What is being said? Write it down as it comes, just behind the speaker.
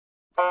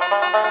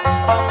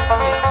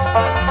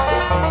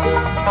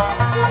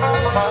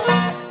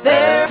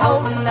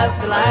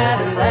the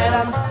ladder that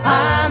I'm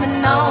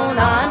climbing on.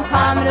 I'm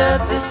climbing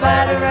up this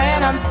ladder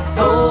and I'm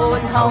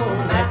going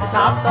home at the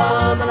top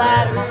of the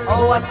ladder.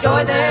 Oh, what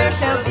joy there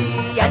shall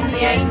be, and the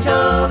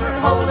angels are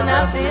holding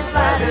up this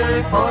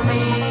ladder for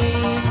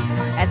me.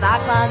 As I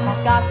climb this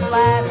gospel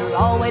ladder,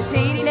 always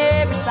heeding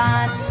every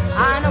sign,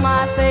 I know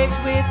my Savior's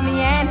with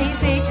me and He's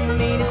teaching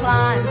me to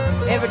climb.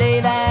 Every day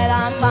that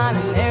I'm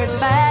climbing, there's a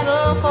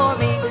battle for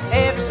me.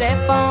 Every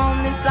step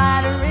on this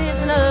ladder is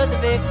another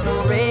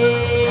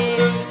victory.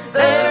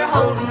 They're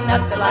holding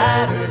up the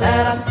ladder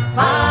that I'm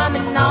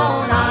climbing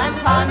on. I'm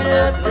climbing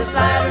up this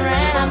ladder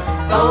and I'm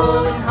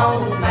going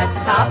home at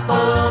the top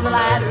of the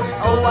ladder.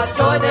 Oh, what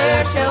joy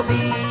there shall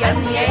be,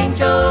 and the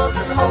angels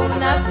are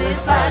holding up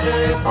this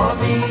ladder for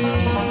me.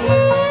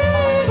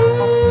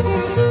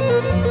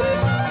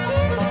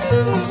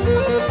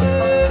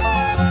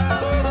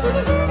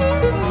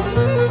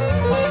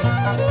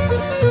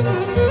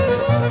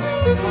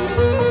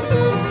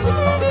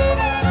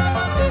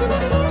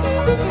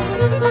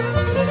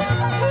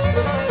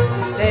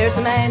 There's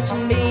a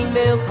mansion being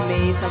built for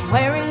me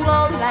somewhere in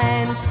glory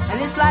land, and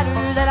this ladder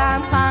that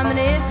I'm climbing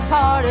is a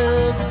part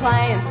of the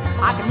plan.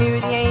 I can hear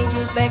the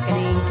angels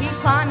beckoning, keep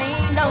climbing,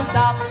 don't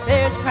stop.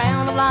 There's a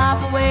crown of life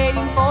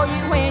waiting for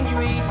you when you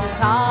reach the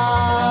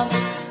top.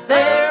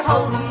 They're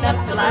holding up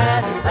the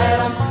ladder that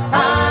I'm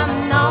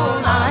climbing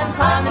on. I'm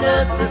climbing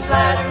up this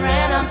ladder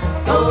and I'm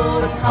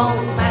going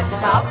home at the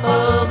top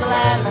of the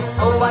ladder.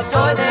 Oh, what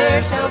joy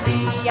there shall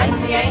be,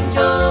 and the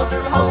angels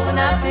are holding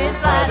up this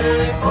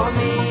ladder for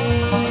me.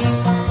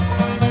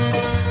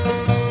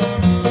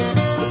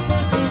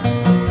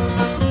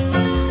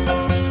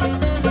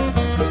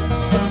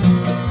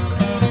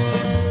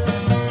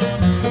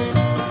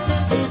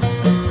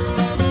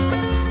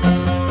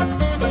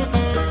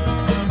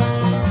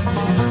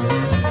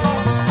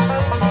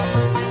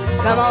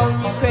 Come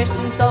on, you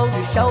Christian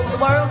soldiers, show the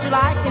world your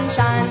light can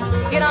shine.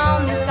 Get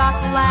on this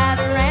gospel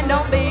ladder and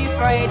don't be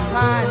afraid to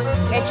climb.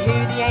 Can't you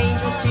hear the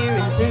angels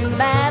cheering? Soon the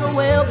battle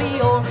will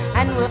be o'er,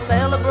 and we'll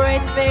celebrate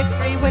the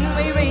victory when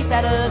we reach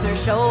that other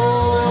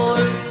shore.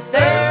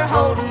 They're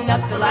holding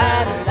up the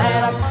ladder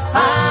that I'm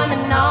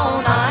climbing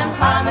on. I'm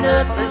climbing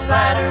up this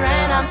ladder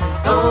and I'm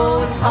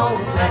going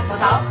home at the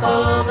top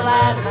of the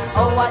ladder.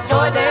 Oh, what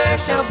joy there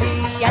shall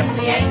be, and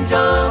the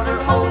angels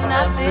are holding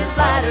up this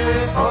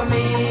ladder for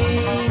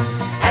me.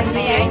 And the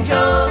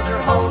angels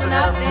are holding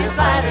up this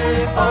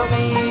ladder for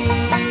me.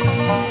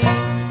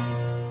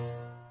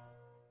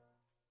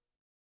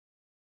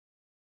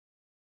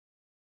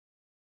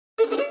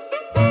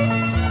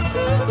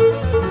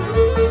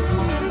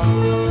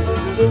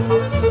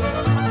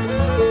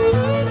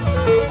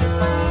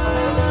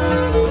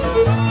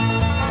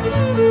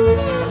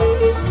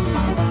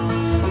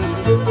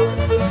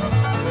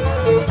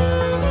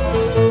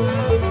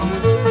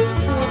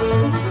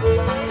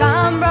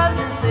 Come, brothers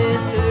and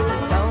sisters,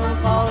 and don't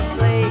fall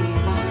asleep.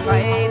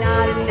 Pray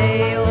night and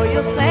day, or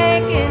you'll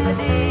sink in the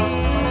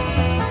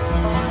deep.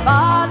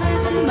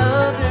 Fathers and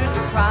mothers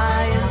are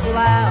crying so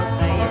loud,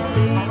 saying,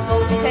 please,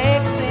 won't you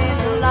take us in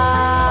the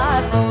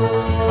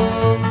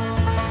lifeboat?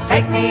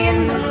 Take me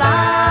in the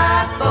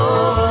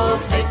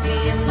lifeboat, take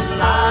me in the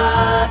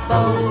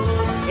lifeboat.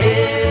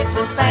 It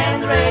will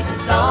stand the raging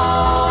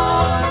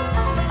storm.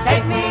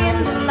 Take me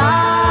in the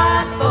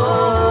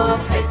lifeboat,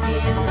 take me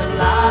in the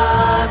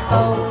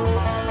lifeboat.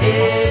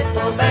 It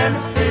will bear my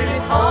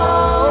spirit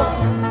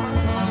home.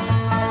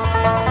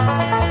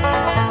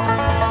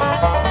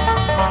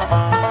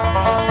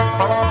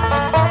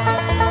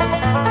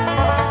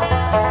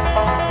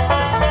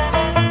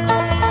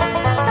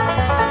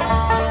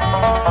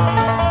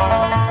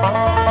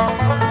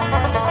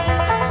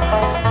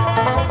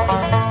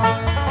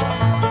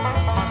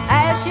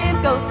 As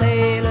ship goes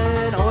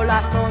sailing o'er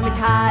life's stormy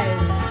tide,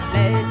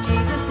 let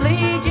Jesus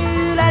lead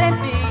you, let Him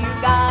be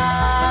your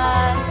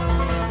guide.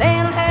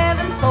 Then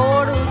heaven's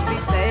portals be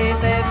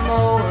safe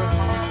evermore,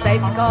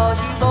 safe because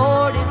you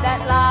boarded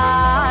that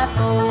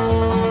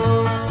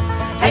lifeboat.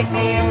 Take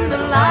me in the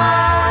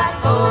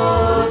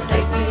lifeboat,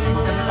 take me in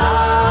the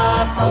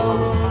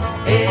lifeboat.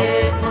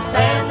 It will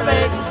stand the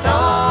raging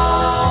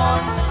storm.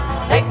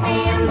 Take me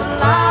in the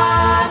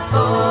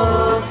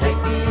lifeboat, take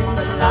me in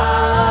the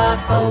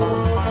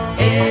lifeboat.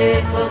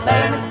 It will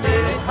bear my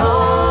spirit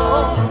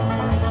home.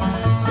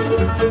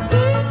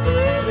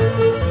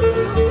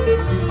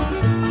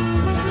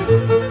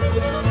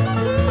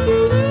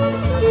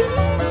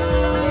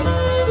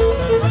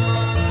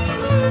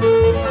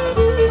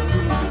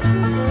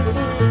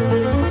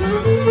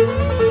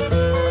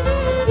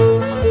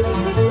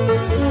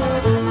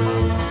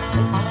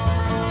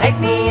 Take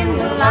me in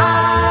the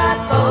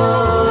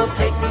lifeboat,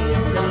 take me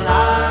in the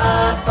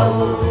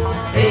lifeboat.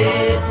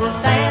 It will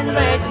stand the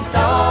raging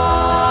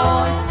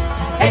storm.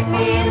 Take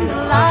me in the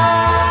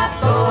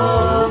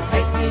lifeboat,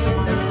 take me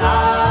in the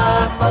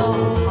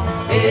lifeboat.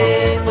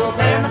 It will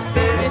bear my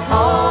spirit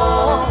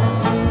home.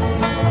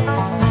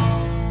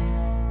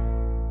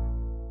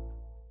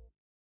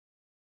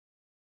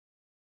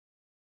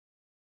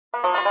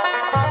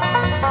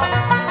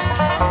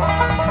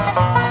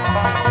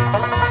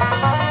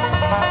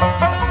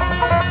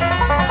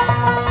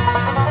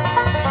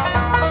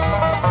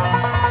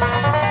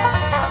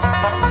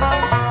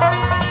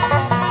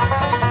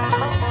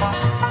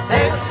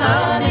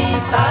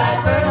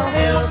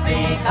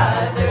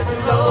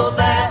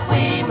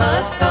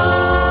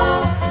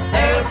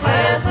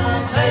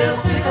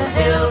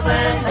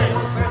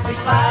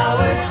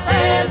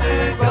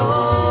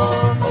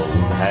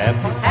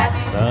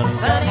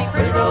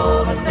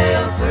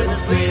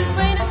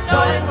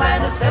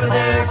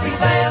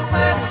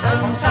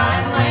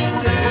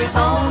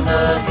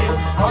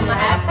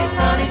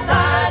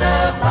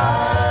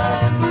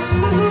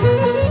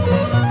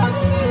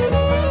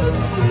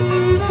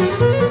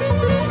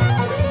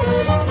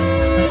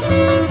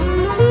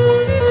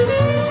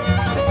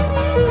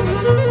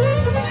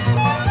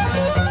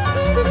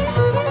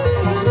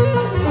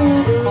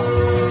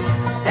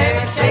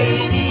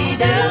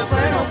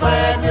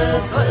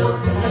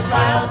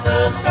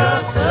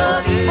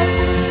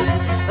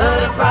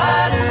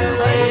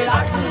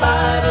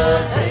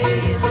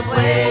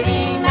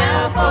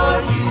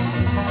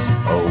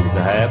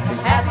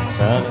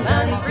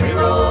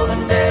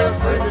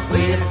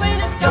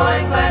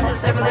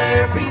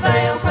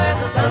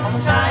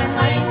 sunshine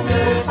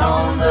lingers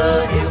on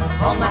the hill,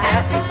 on the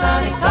happy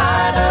sunny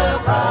side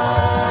of life.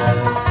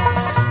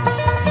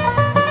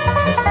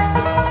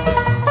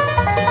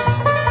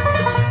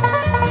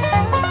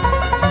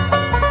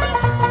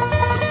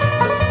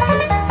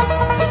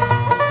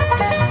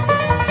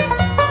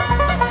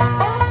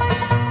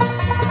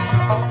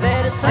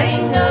 Let us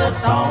sing a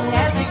song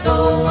as we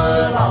go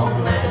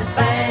along, let us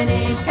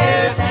banish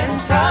cares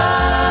and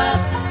strife,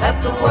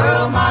 that the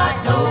world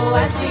might know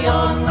as we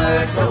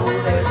onward go,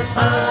 there's a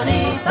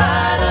sunny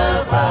side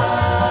of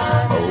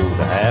life. Oh,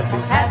 the happy,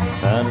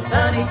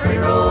 sunny, free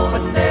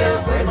rolling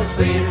dales, where the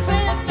sweetest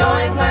joy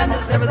and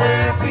gladness ever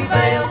there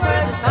prevails,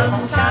 where the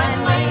sunshine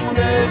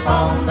lingers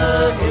on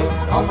the hill,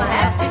 on the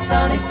happy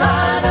sunny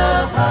side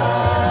of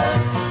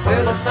life.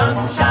 Where the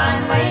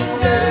sunshine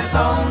lingers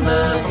on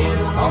the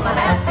hill, on the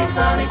happy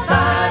sunny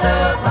side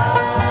of life.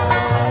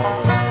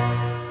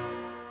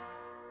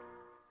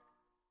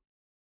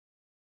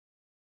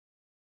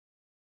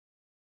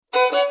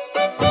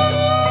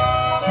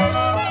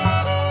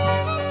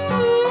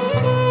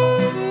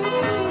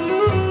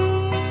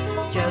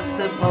 Just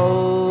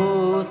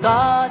suppose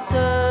God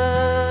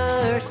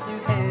searched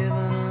through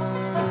heaven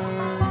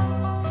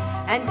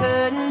and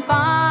couldn't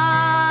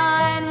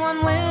find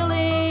one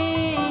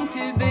willing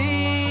to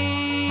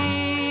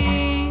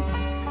be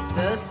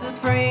the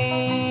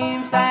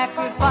supreme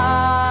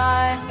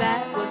sacrifice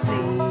that was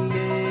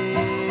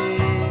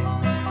needed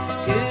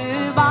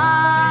to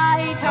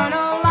buy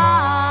eternal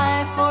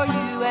life for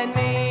you and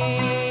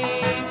me.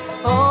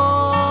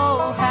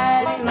 Oh,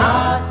 had it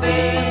not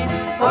been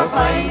for a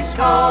place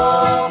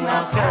called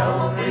Mount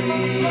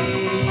Calvary,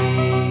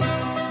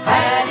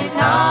 had it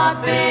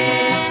not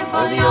been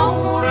for the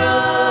old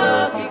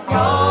rugged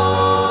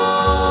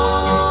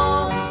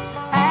cross,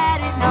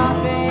 had it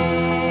not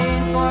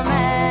been for a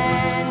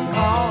man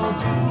called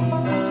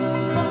Jesus,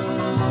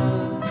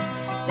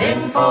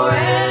 then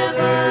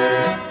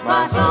forever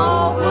my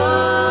soul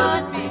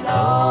would be lost.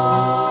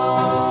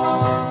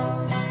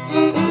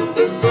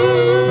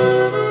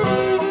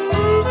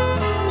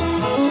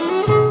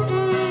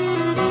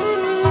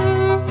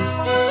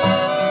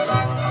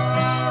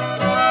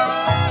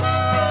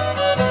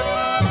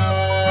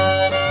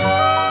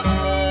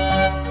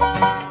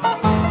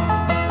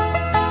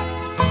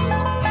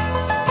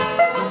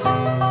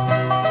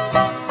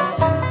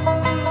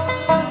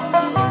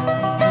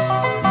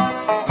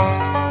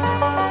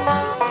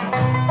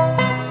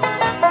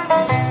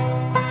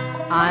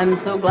 I'm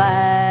so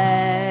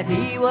glad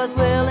he was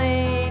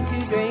willing to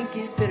drink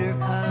his bitter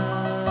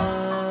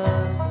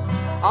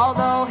cup.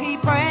 Although he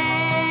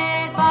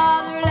prayed,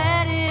 Father,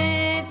 let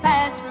it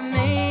pass from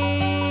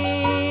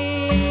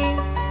me.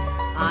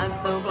 I'm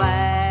so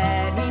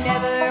glad he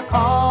never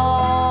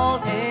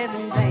called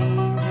heaven's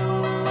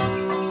angel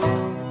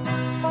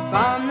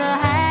from the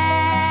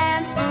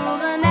hands full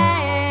the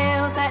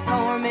nails that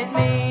torment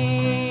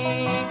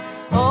me.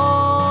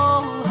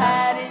 Oh,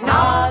 had it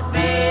not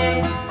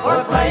been for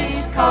a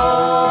place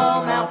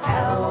called Mount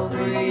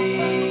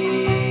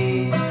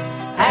Calvary,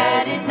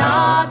 had it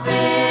not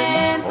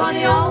been for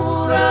the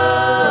old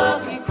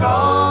rugged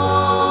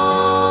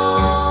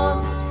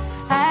cross,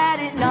 had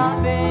it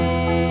not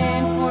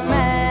been for a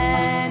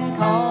man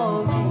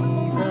called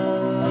Jesus,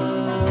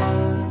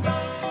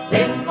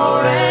 then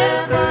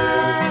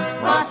forever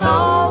my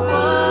soul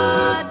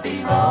would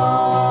be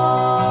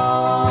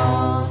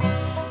lost,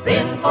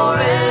 then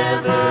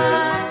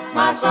forever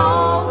my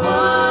soul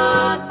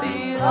would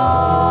be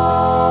lost.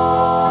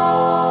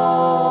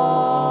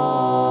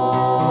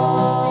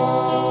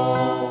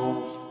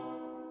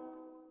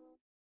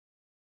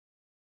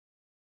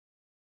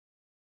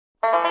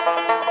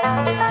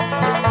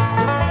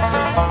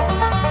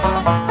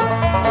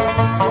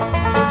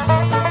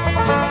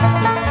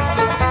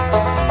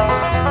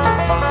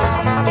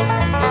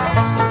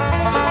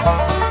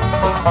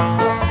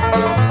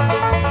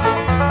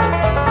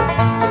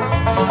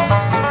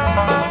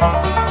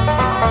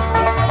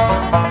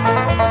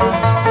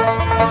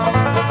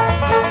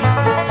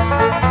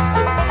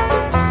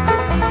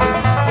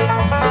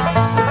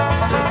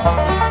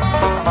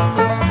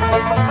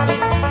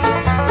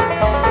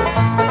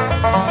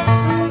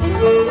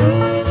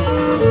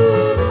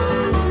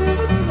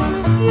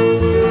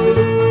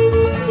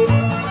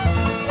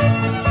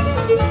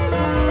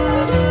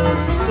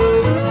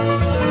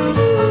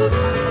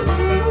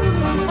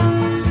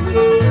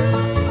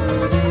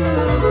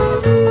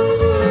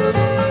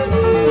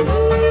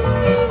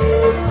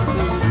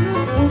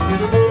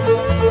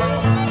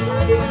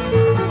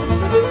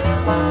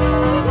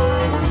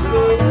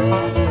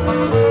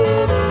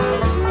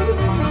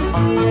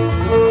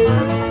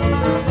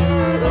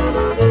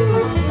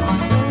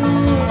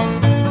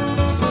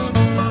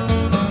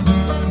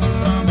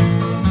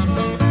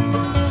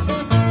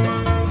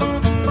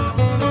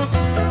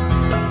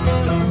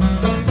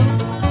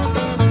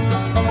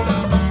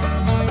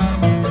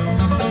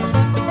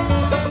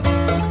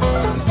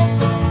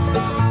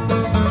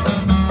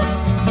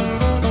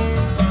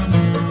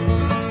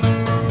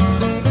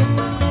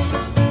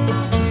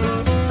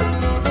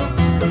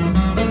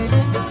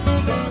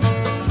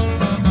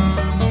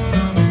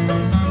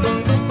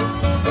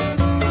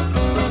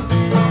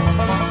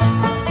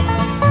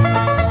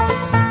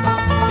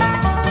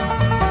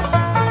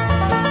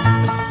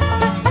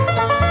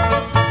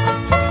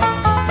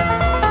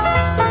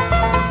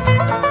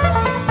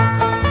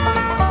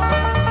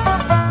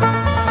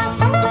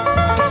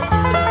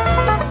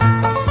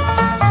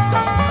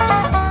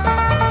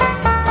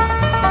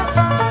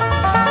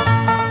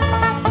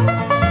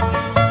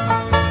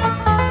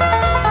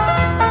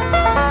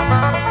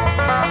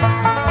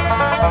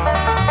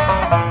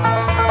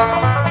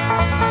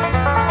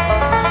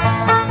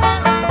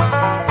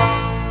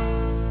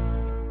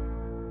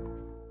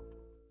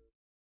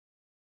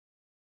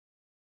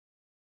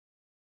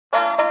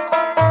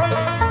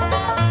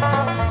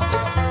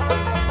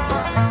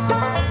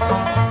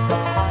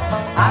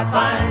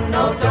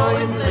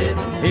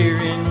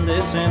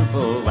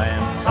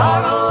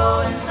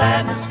 Sorrow and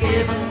sadness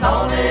given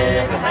don't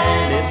ever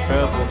hand it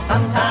trouble.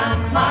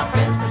 Sometimes my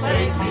friends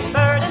forsake me,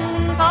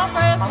 burdens all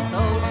present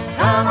soul.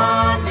 Come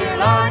on, dear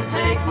Lord,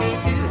 take me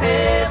to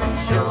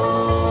heaven's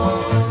shore.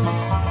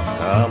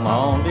 Come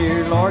on,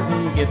 dear Lord,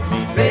 and get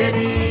me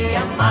ready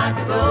am I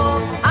to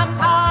go. I'm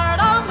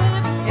tired of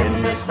living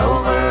in this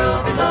old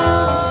world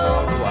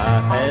below. I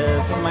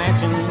have a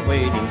mansion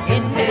waiting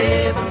in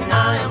heaven,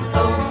 I am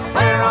told,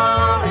 where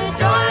all is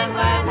joy and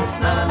gladness,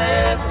 none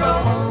ever grow.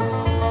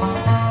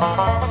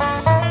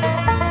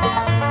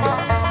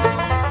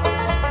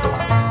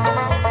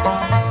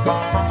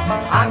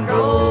 I'm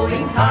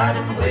growing tired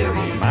and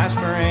weary, my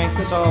strength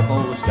is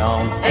almost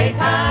gone.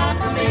 Daytime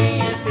for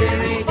me is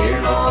dreary,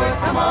 dear Lord,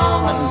 come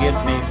on and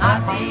get me. My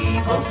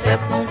feeble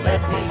steps won't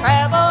let me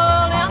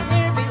travel down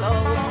here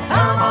below.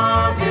 Come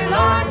on, dear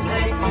Lord, and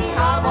take me, I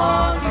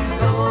want to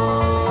go.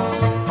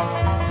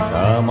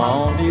 Come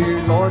on,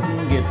 dear Lord,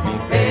 and get me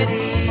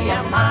ready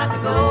am I to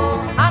go.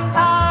 I'm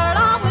tired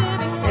of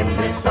living in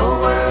this old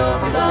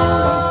world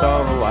below.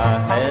 Sorrow, I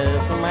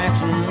have a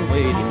mansion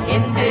waiting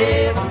in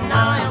heaven,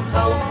 I am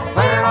told,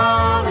 where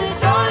all is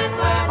joy and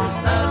gladness,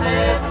 none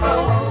ever grow.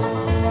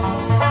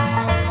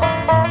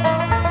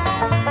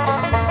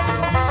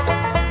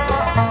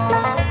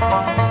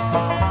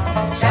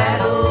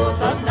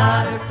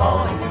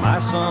 My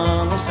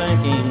sun is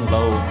sinking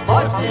low.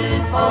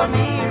 Voices for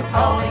me are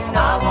calling.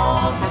 I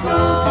want to go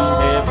to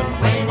heaven.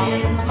 When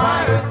ends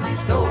my earthly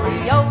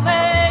story? Oh,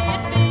 may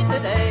it be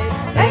today.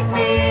 Take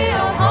me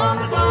on home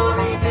to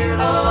glory, dear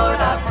Lord,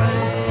 I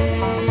pray.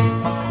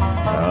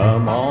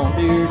 Come on,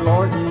 dear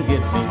Lord, and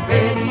get me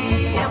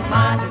ready am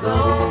I to go.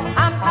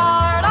 I'm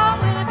tired of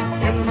living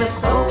in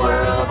this old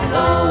world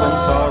below. And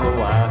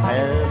sorrow, I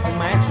have a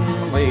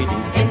mansion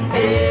waiting in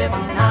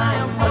heaven, I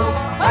am told,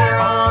 where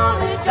all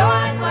is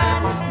joy and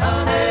gladness,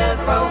 none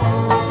ever grow.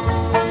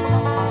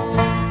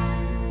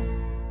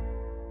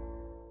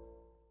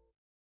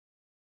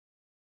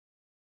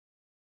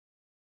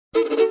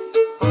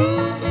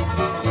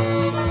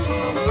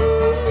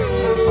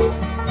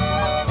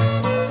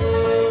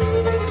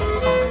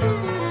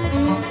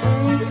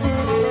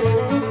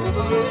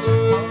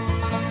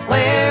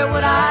 Where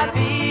would I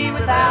be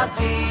without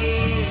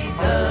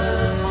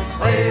Jesus?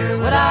 Where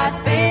would I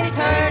spend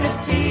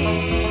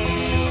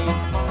eternity?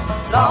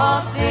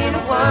 Lost in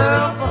a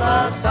world full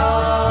of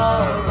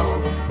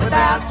sorrow.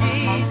 Without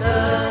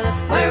Jesus,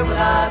 where would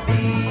I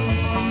be?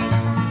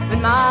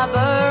 When my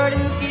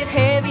burdens get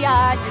heavy,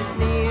 I just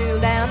kneel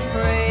down and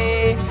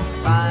pray.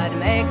 Try to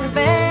make the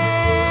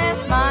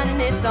best, mine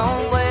in its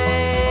own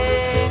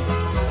way.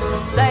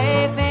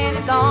 Safe in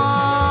His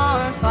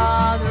arms,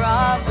 Father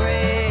of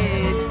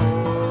grace.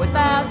 For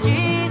without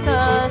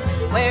Jesus,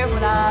 where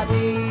would I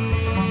be?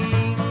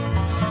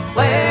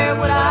 Where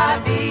would I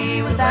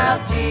be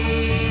without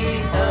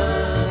Jesus?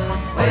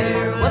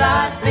 Where would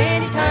I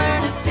spend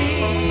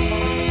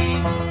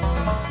eternity?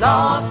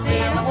 Lost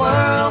in a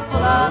world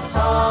full of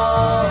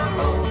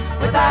sorrow.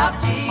 Without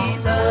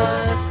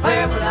Jesus,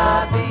 where would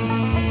I be?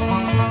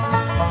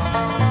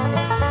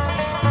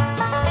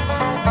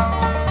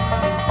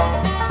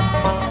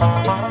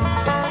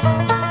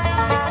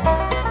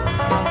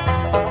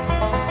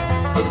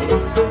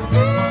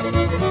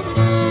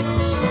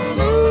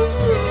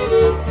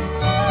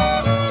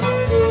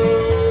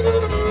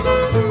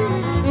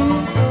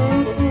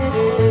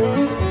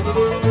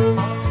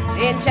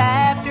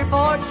 Chapter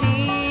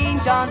 14,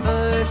 John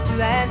verse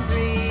 2 and 3,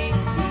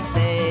 He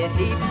said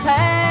He'd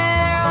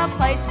prepare a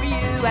place for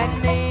you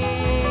and me.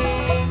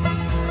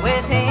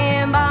 With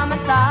Him by my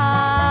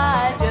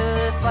side,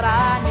 just what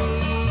I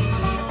need.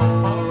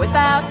 For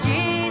without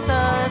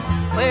Jesus,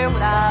 where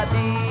would I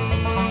be?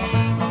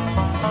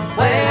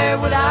 Where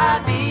would I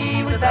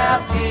be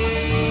without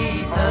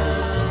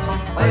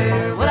Jesus?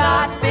 Where would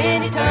I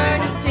spend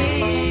eternity?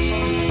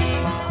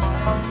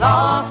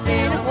 Lost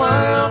in a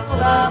world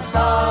full of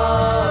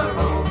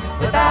sorrow.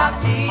 Without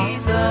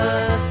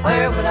Jesus,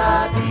 where would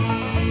I be?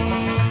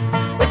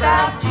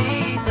 Without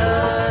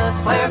Jesus,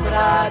 where would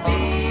I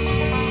be?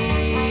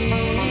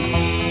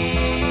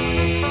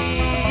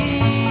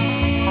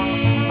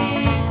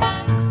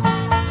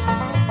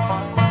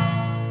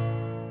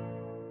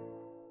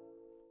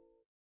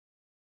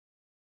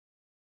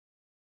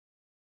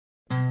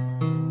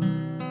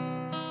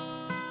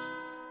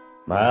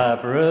 My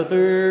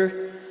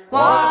brother,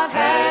 what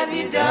have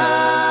you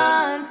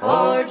done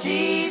for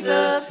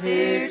Jesus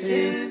here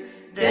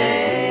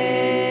today?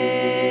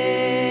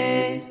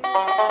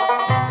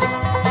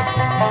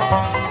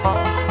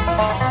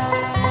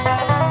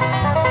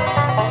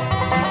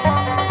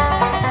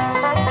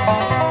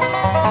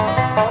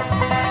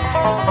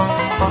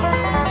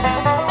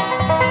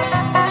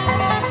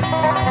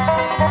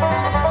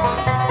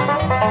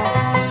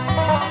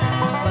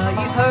 Well,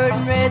 you've heard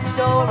and read the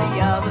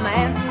story of the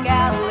man from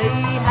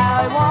Galilee,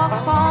 how he walked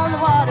upon the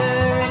water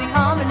and he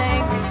calmed an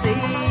angry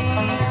sea,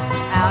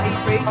 how he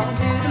preached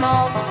to the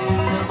multitude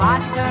of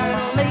life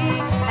eternally,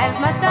 and as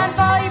much done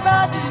for your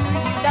brother,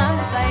 you've done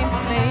the same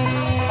for me.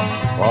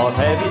 what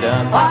have you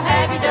done? What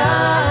have you done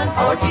done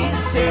for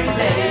Jesus here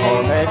today?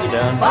 What have you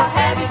done? What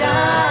have you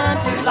done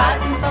to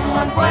lighten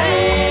someone's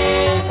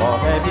way? What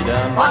have you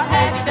done? What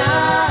have you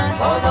done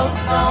for those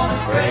who've gone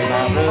astray?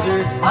 My brother,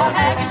 What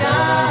have you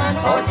done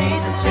for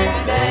Jesus here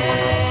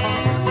today?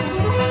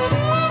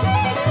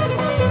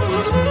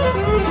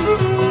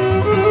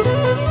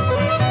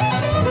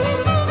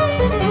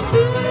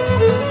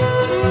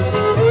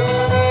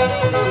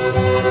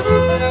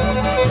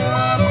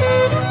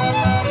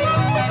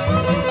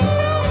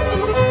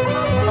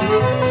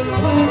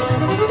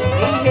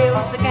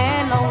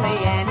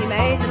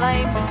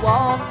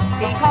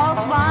 He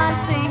caused the blind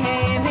to see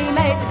him, he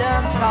made the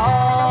dumb to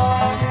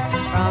talk.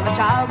 From a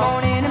child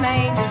born in a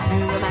manger to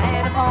a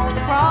man upon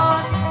the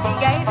cross, he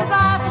gave his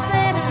life for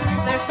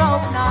sinners, their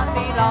soul would not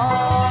be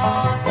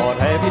lost. what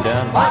have you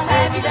done? What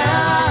have you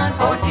done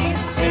for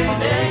Jesus here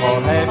today?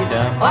 What have you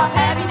done? What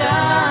have you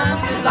done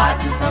to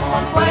lighten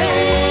someone's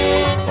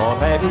way? What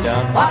have you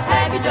done? What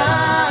have you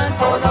done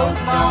for those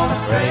who've gone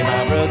astray?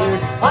 My brother,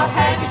 What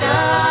have you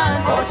done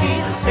for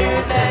Jesus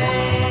here today?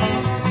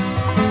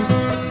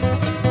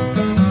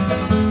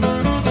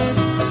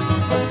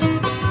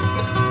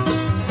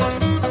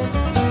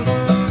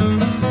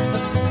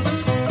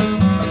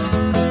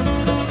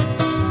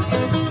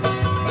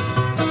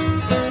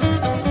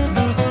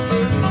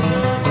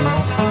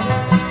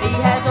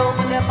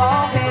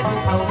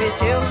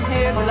 Children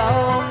here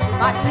below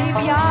might see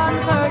beyond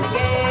the pearly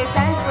gates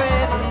and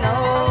forever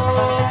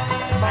know.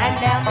 And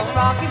down this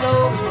rocky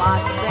road,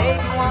 like the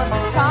Savior once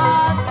has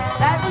trod,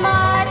 that we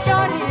might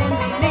join him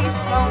beneath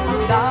the throne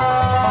of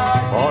God.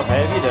 what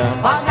have you done?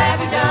 What have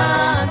you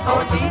done for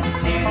Jesus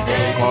here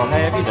today? What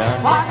have you done?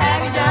 What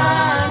have you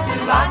done to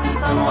lighten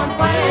someone's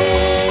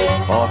way?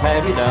 What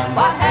have you done?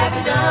 What have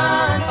you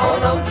done for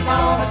those who've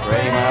gone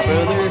astray? My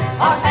brother,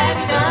 What have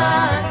you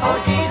done for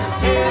Jesus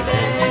here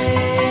today?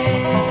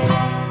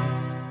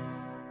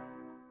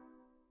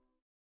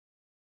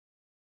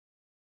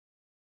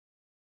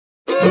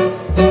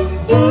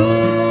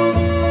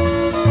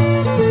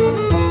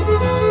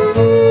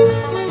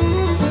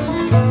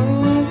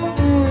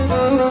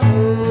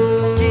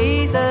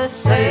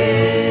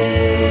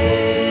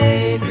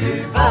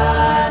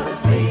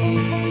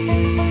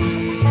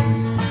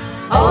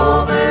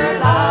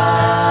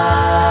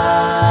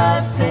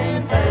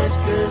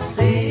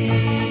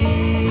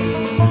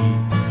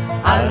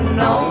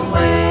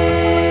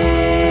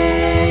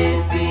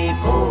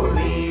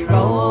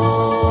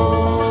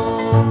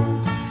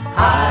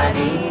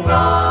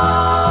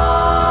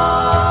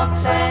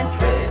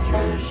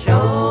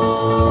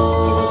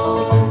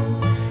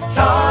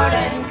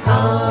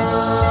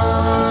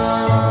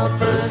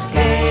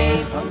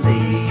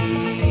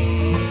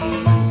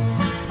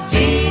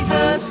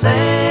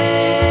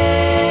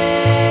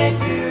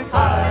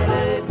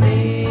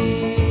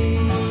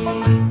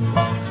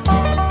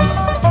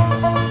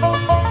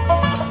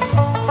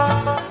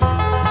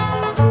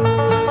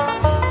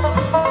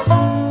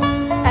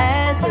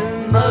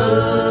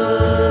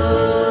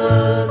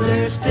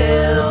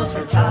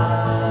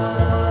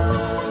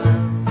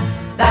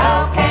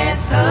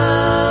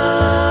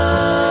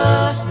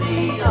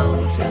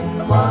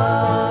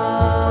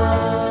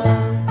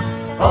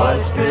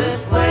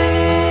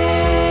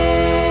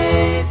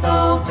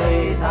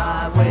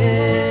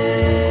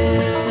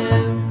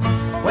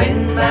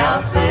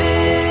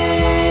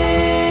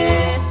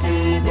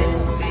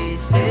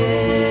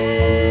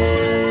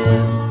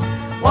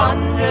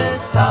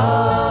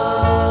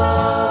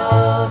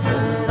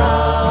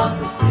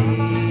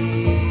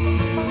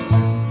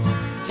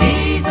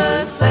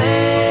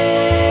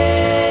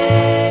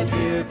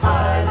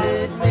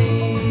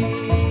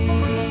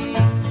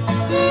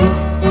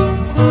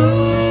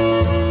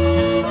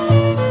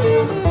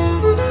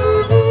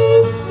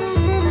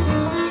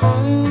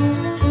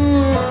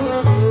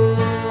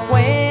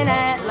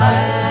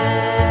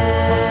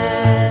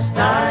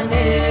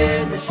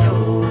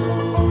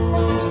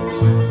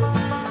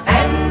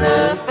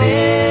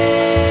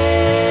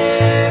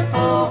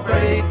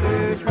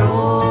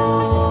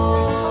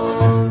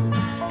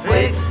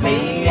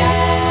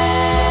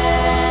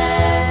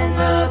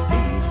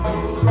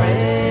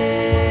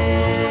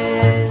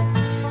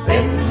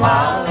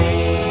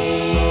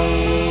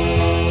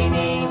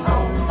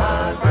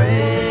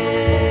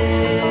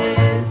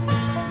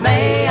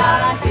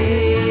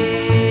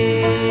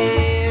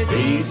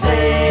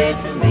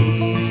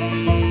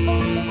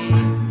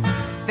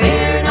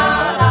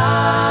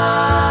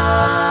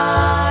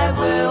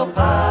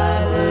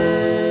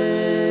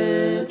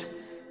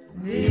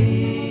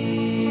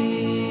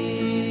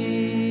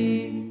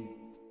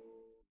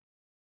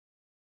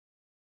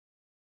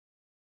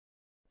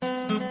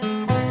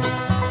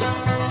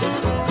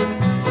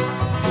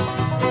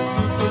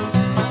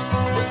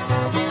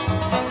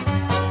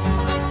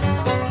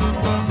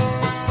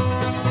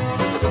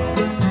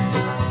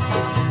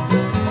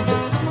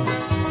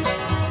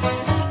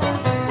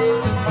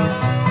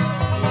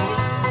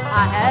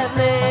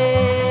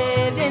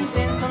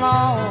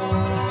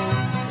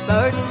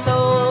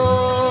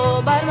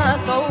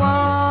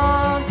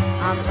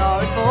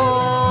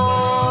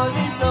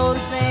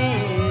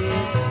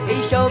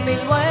 me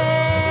the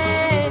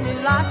way new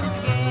life to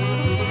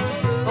begin.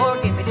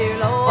 Forgive me, dear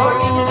Lord,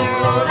 forgive me, dear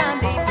Lord, I'm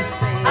deep in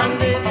sin. I'm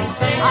deep in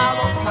sin. I'll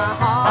open my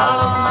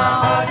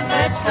heart and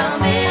let you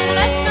come in.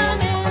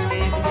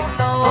 Forgive me, dear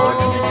Lord,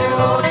 forgive me, dear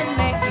Lord, and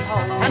make me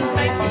whole. And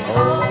make me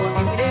whole.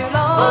 Forgive me, dear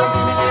Lord,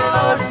 forgive me, dear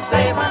Lord, and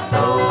save my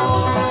soul.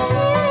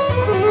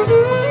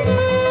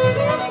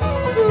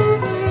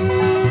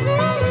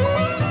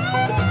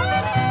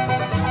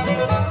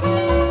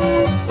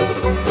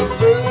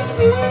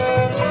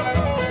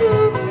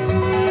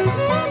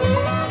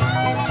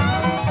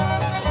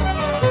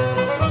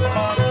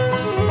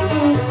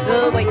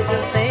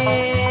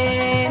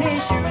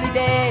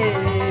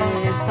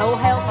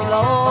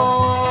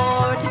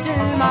 Lord, to do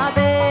my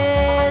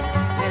best,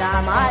 that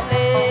I might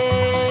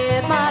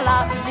live my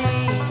life for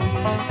thee,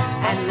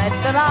 and let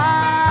the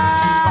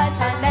light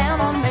shine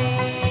down on me.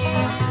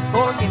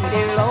 Forgive me,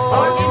 dear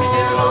Lord, forgive me,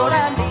 dear Lord,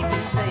 I'm deep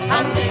in sin.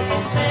 I'm deep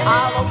in sin.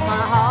 I'll open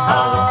my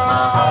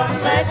heart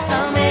and let you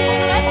come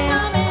in.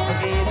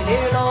 Forgive me,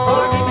 dear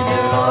Lord, forgive me,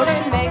 dear Lord,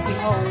 and make me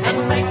whole. And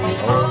make me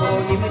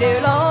whole. Forgive me,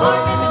 dear Lord,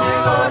 forgive me,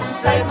 dear Lord, and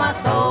save my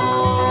soul.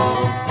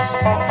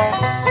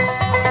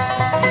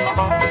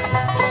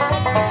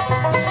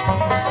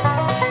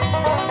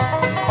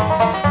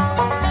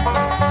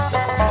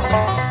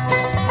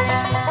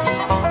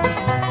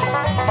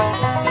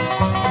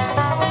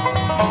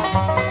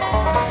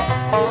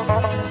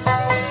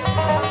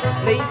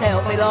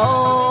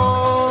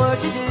 Lord,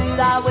 to do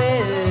thy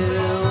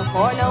will,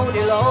 for I know,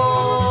 dear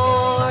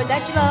Lord,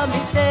 that you love me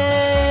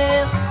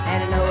still, and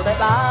I know that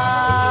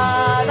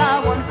by thy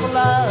wonderful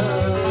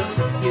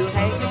love, you'll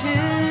take me to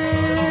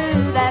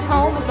that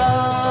home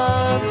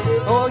above.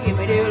 Forgive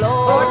me, dear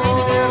Lord, forgive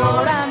me, dear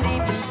Lord, I'm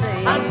deep in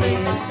sin. I'm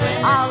deep in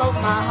sin. I'll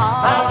open my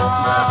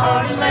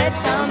heart and let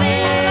you come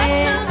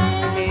in.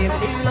 Forgive me,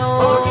 dear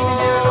Lord, forgive me,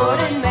 dear Lord,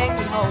 and make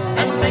me whole.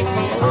 And make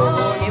me whole.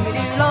 Forgive me,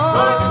 dear Lord,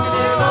 forgive me,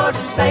 dear Lord,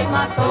 and save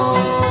my soul.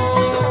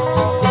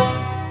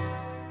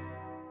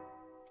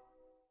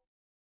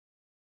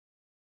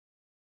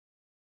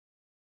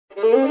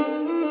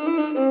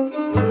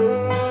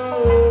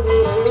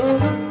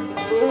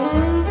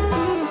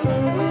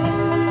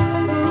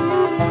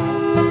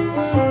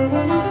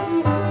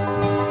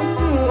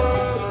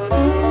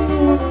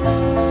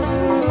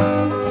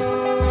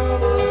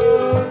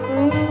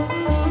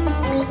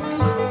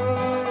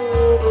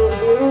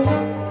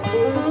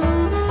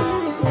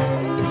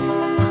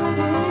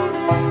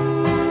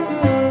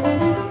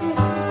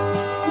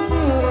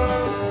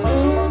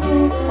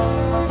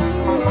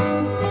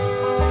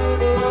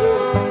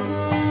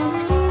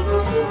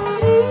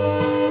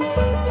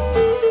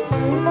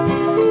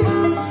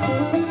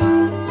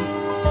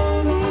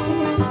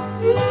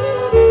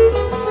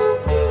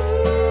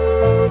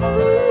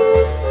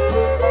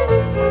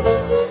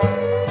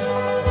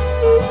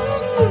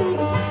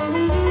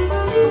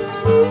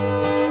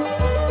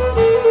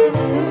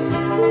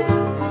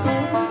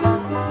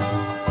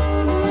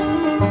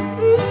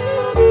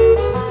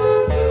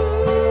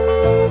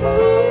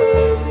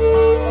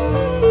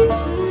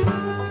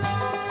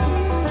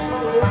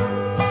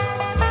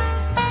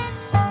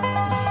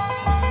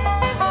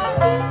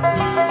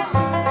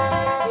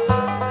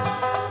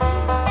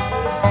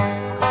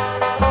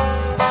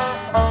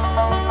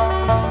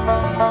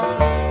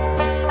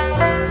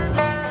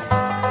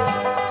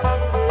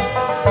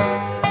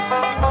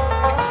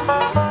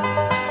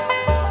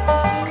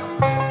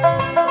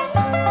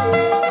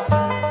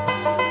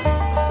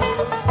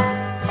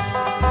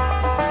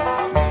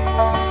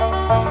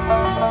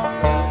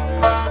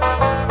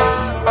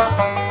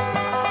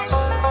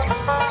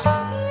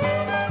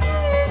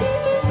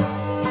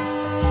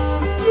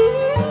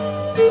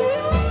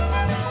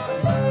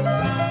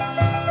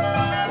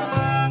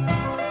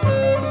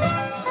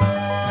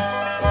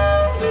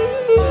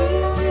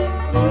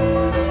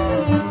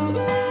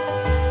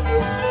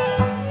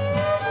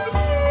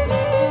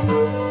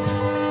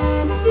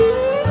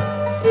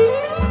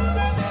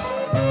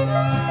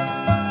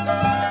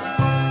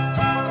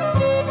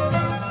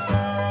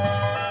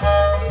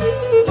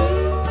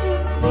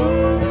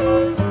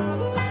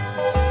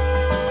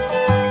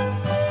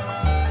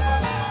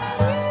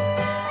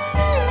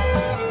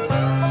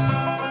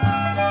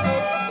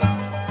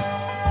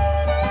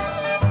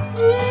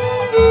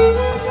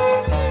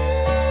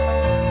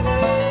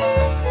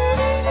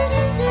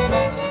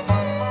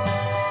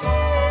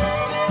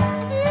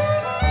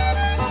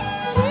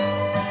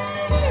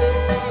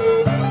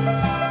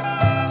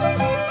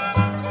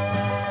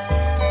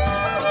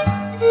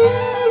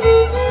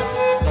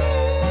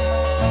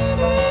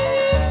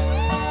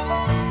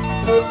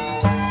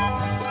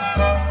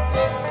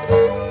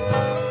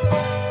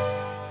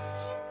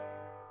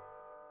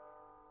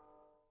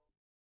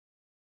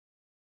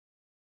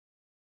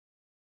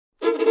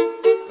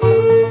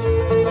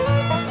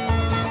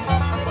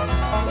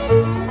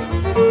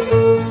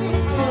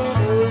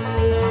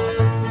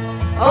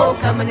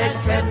 coming as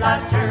you tread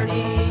life's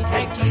journey.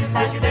 Take Jesus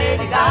as your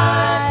daily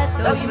guide,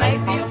 though you may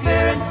feel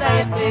pure and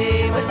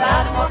safely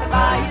without him walking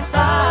by your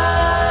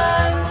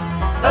side.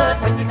 But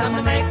when you come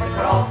to make the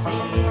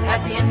crossing at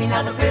at the ending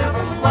of the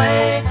Pilgrim's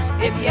Way.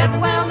 If he ever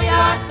will meet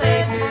our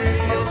Savior,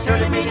 you'll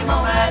surely meet him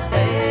on that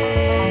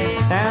day.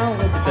 Now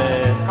look at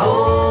that,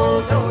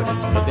 Cold Jordan,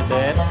 look at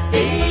that,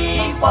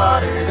 deep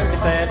water, look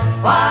at that.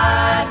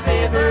 wide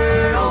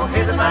river, oh,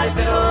 hear the mighty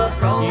billows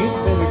roll. You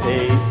better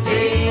take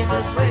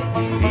Jesus with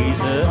you,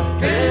 Jesus,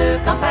 true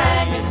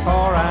companion,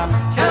 for I'm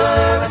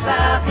sure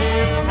without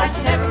him that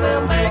you never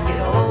will make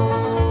it home.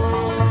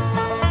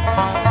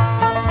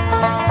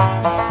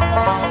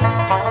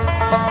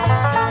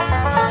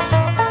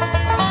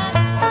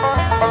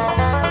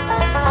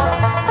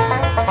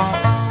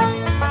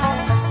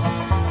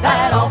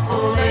 That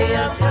awful day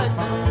of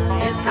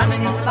judgment is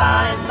coming in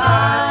by and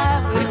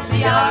by. We'll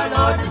see our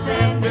Lord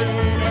descending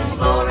in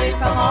glory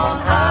from on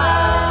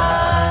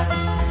high.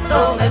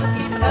 So let us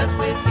keep in touch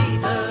with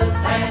Jesus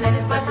and in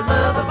his blessed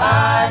love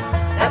abide,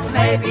 that we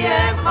may be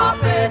ever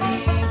ready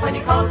when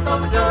he calls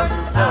over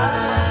Jordan's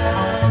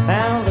tide.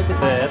 now look at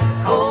that,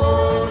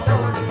 Cold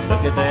Jordan,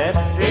 look at that,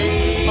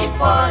 deep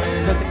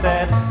water, look at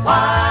that.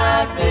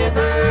 wide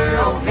river,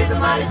 oh, hear the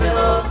mighty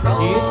billows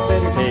roll. You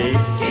better take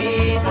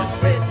Jesus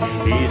with you,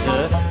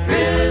 Jesus,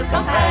 true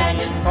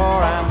companion, for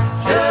I'm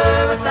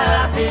sure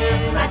without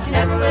him that you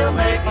never will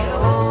make it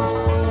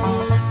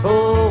home.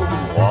 oh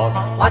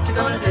What you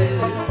gonna do?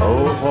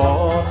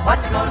 what, What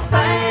you gonna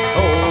say?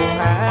 oh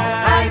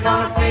How you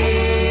gonna feel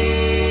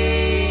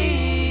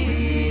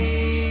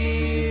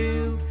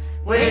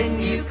when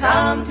you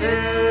come to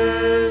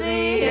the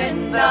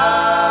end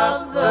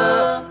of